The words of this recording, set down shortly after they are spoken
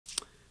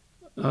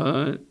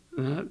I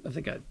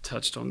think I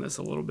touched on this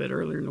a little bit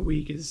earlier in the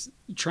week, is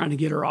trying to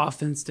get our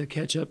offense to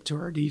catch up to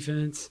our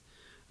defense,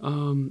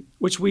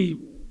 which we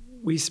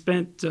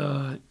spent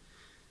the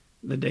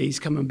days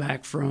coming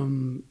back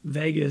from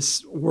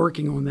Vegas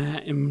working on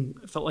that, and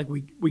I felt like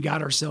we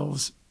got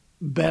ourselves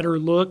better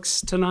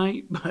looks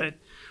tonight, but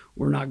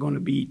we're not going to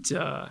beat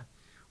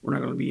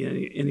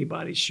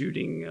anybody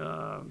shooting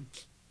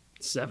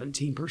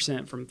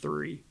 17% from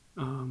three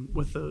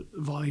with the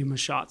volume of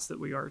shots that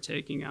we are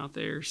taking out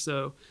there.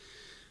 So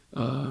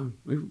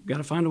we've got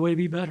to find a way to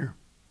be better.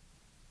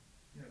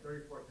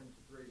 34 attempts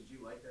to three. Did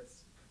you like that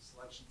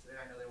selection today?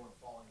 I know they weren't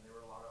falling. There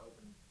were a lot of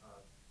open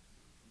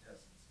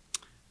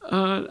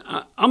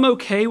contestants. I'm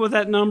okay with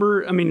that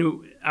number. I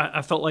mean,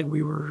 I felt like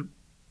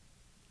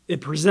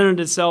it presented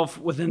itself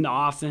within the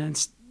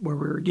offense where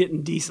we were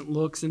getting decent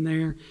looks in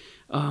there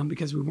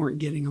because we weren't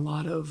getting a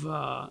lot of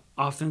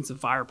offensive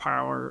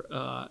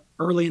firepower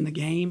early in the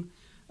game.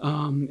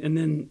 And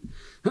then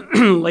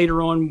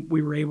later on,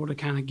 we were able to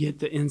kind of get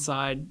the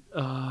inside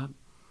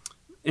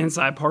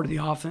part of the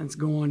offense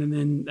going, and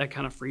then that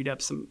kind of freed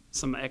up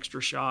some extra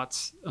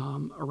shots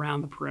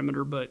around the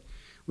perimeter. But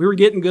we were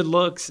getting good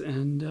looks,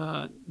 and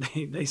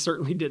they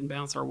certainly didn't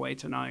bounce our way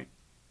tonight.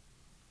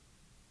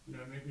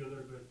 Maybe a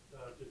little bit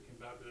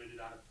discombobulated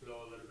out of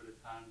flow, a little bit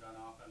of time on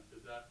offense.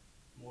 Is that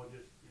more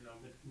just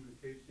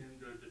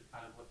miscommunication, or just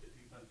kind of what the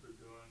defense was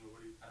doing, or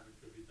what do you kind of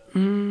attribute that?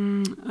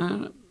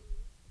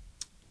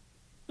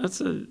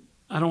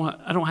 I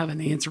don't have an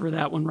answer for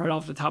that one right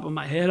off the top of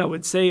my head. I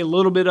would say a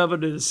little bit of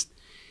it is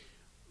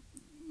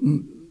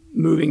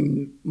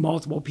moving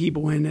multiple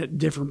people in at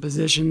different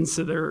positions,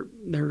 so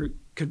there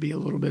could be a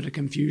little bit of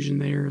confusion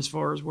there as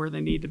far as where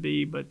they need to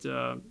be, but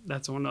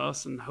that's on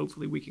us, and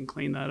hopefully we can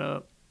clean that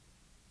up.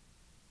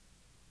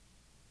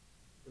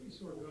 What do you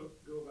sort of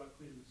go about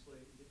cleaning the slate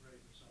and getting ready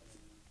for Sunday?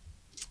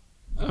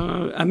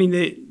 I mean,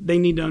 they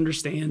need to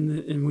understand,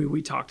 and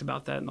we talked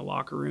about that in the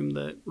locker room,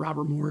 that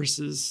Robert Morris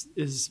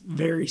is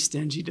very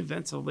stingy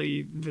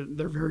defensively.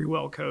 They're very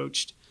well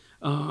coached.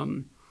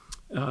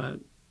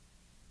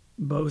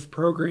 Both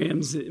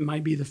programs, it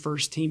might be the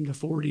first team to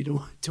 40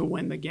 to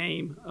win the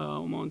game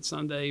on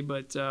Sunday,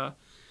 but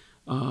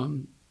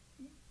on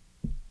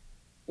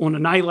a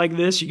night like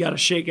this, you got to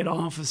shake it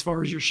off as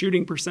far as your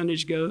shooting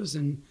percentage goes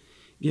and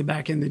get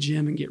back in the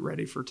gym and get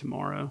ready for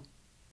tomorrow.